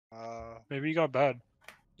Maybe you got bad.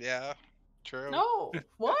 Yeah, true. No.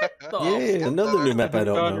 What? The Yeah, another new map I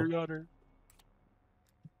don't Got know. her, got her.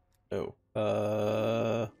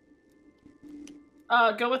 Oh.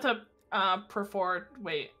 Go with a preferred.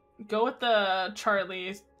 Wait. Go with the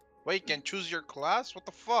Charlie. Wait, you can choose your class? What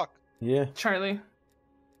the fuck? Yeah, Charlie.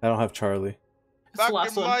 I don't have Charlie. It's Back the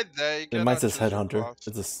last in one. my day, you Mine cannot says choose your Headhunter. class.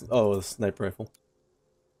 It's a sniper rifle.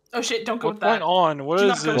 Oh shit! Don't go What's with that. going on? What Do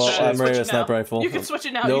is not go with this Well, that. I'm shit? ready Switch to it sniper now. rifle. You can switch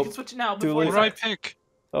it now. You Nope. can switch it now. Too Before late. What you do I die. pick?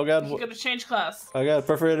 Oh god, You gotta change class. I got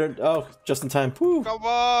perforated. Oh, just in time. Whew. Come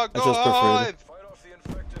on, I go chose perforated. Hive! Fight off the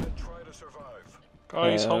infected and try to survive.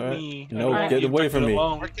 Guys, help Alright. me. I No, don't want get you away infected from me.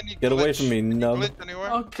 alone. Where can you Get away glitch? from me, Can you nub. glitch anywhere?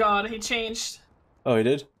 Oh god, he changed. Oh, he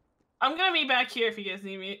did? I'm gonna be back here if you guys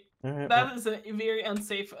need me. Alright. That is a very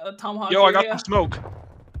unsafe Tomahawk Yo, I got area. some smoke.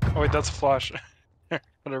 Oh wait, that's a flash.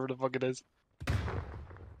 Whatever the fuck it is.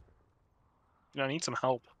 I need some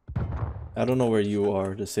help. I don't know where you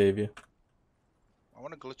are to save you. I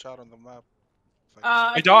want to glitch out on the map. If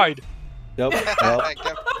I died. Yep. can. Well, I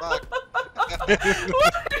get fucked.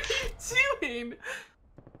 What are you doing?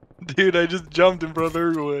 Dude, I just jumped in front of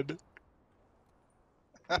everyone.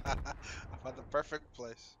 I found the perfect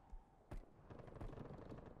place.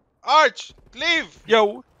 Arch, leave!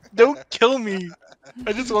 Yo, don't kill me.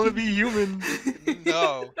 I just want to be human.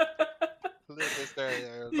 No. Leave this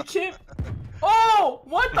area. You can't. Oh,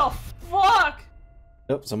 what the fuck?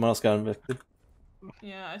 yep, someone else got infected.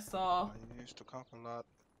 Yeah, I saw. You used to conk a lot.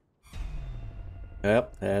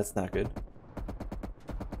 Yep, that's not good.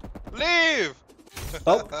 Leave!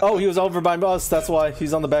 Oh, he was over by us. That's why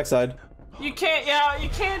he's on the backside. You can't. Yeah, you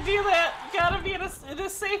can't do that. You gotta be in a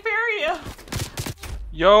safe area.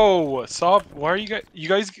 Yo, stop. Why are you guys? You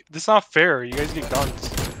guys, this is not fair. You guys get guns.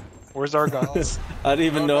 Where's our guns? I didn't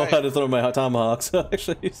even know Alright. how to throw my tomahawk, so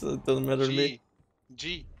actually, so it doesn't matter to me.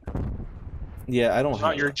 G. Yeah, I don't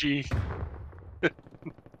Not have your it. G.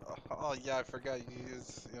 Oh yeah, I forgot you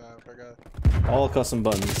use. Yeah, I forgot. All custom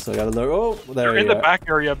buttons. So I gotta learn. Oh, there They're you in the go. back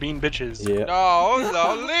area being bitches. Yeah.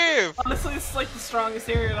 No, leave! Honestly, this is like the strongest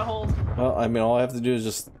area to hold. Well, I mean, all I have to do is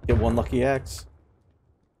just get one lucky axe.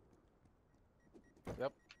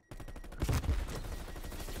 Yep.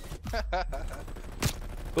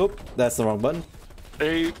 Oop, that's the wrong button.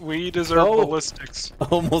 We deserve Oh. ballistics.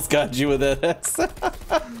 Almost got you with that axe.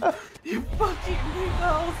 You fucking what the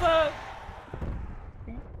hell is that?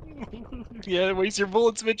 Yeah, waste your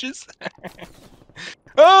bullets, bitches.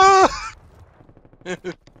 Ah!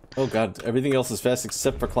 Oh god, everything else is fast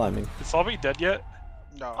except for climbing. Is Salvi dead yet?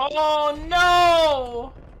 No, Oh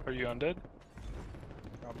no! Are you undead?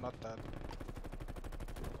 I'm not that.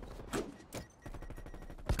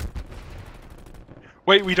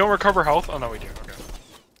 Wait, we don't recover health? Oh no, we do.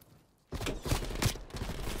 Okay.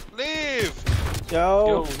 Leave!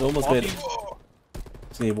 Yo, Yo, almost made it. Oh,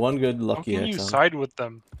 Just need one good How lucky can you axe on. side with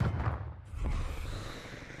them?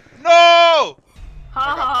 no!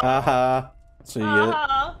 Ha Haha. So you get it.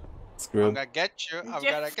 ha! I'm Screw. gonna get you. I'm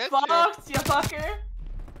Get gonna get you. fucked, you fucker!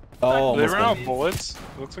 Oh, They almost ran got out it. of bullets.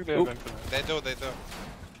 It looks like they have Oop. infinite. They do.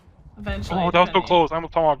 Eventually. Oh, that was so depending. close. I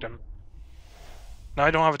almost tomahawked him. Now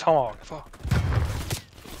I don't have a tomahawk. Fuck.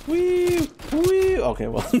 Wee, wee. Okay,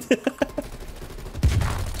 well.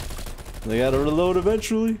 They gotta reload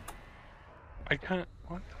eventually. I can't.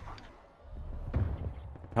 What?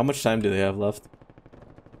 How much time do they have left?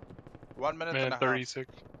 1 minute and a Minute half.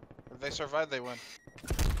 36. If they survive, they win.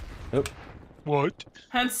 What?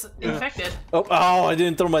 Hence, infected. Oh, I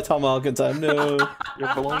didn't throw my tomahawk in time. No.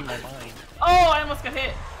 You're blowing my mind. Oh, I almost got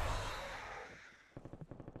hit.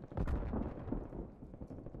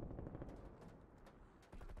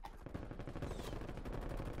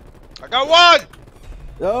 I got one!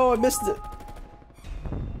 Oh, I missed it.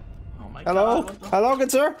 Oh my Hello? god. what the- Hello,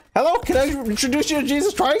 good sir? Hello? Can I introduce you to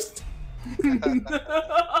Jesus Christ?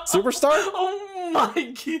 Superstar? Oh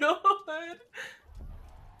my god.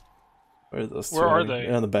 Where are those two? Where are running? they?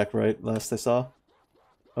 They're on the back right, last I saw.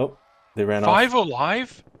 Oh, they ran off. 5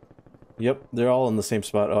 alive? Yep, they're all in the same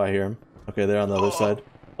spot. Oh, I hear them. Okay, they're on the other side.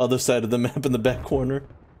 Other side of the map in the back corner.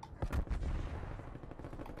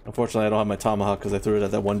 Unfortunately, I don't have my tomahawk because I threw it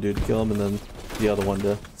at that one dude to kill him and then the other one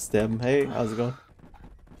to stab him. Hey, how's it going?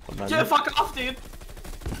 Come on, Get the fuck off, dude.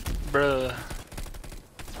 Bruh.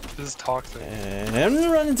 This is toxic. And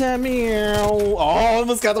running time here. Oh, I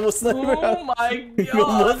almost got the sniper. Oh my god.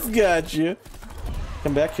 Almost got you.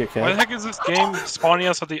 Come back here, Why the cat. heck is this game spawning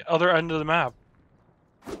us at the other end of the map?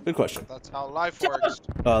 Good question. That's how life works.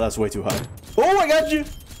 Oh, that's way too high. Oh, I got you.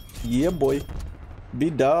 Yeah, boy. Be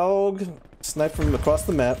dog. Snipe from across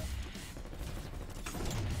the map.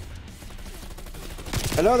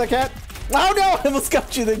 Hello there, cat. Oh no, I almost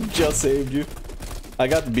got you. They just saved you. I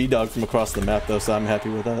got the B-Dog from across the map though, so I'm happy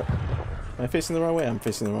with that. Am I facing the wrong way? I'm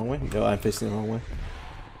facing the wrong way. No, I'm facing the wrong way.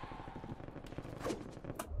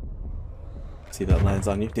 See if that lands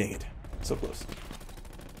on you. Dang it. So close.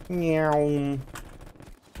 Meow.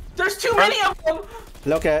 There's too many of them!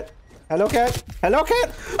 Hello, cat. Hello, cat. Hello, cat.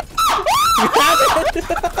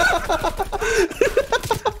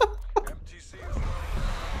 MTC is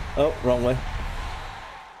Oh, wrong way.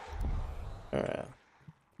 Alright.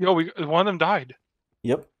 Yo, one of them died.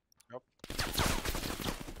 Yep. Yep.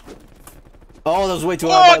 Oh, that was way too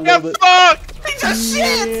high. What the fuck? Piece of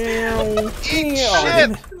shit! Eat Meow.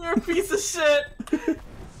 shit! You're a piece of shit!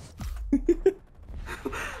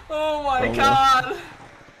 Oh my Oh. god!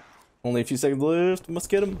 Only a few seconds left. Must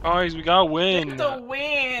get him. Guys, we gotta win. Get the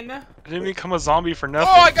win! I didn't become a zombie for Oh, nothing.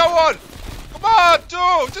 I got one! Come on,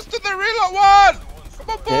 two! Just do the reload one! Come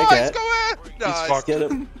on, boys, cat. go in! Nice. fucked. Get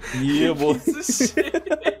him. Yeah, boy. Piece of shit.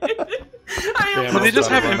 Do they just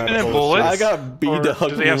have infinite bullets? I got Or B-Dog.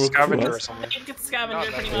 do they have real scavenger or close. something? You get scavenger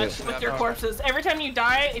No, pretty no, much no, with no, your no. corpses. Every time you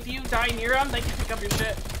die, if you die near them, they can pick up your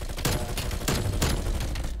shit.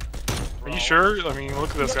 Are you sure? I mean,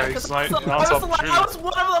 look at this guy. He's not non-stop shooting. I was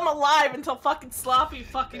one of them alive until fucking Sloppy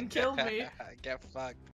fucking killed me. Get fucked.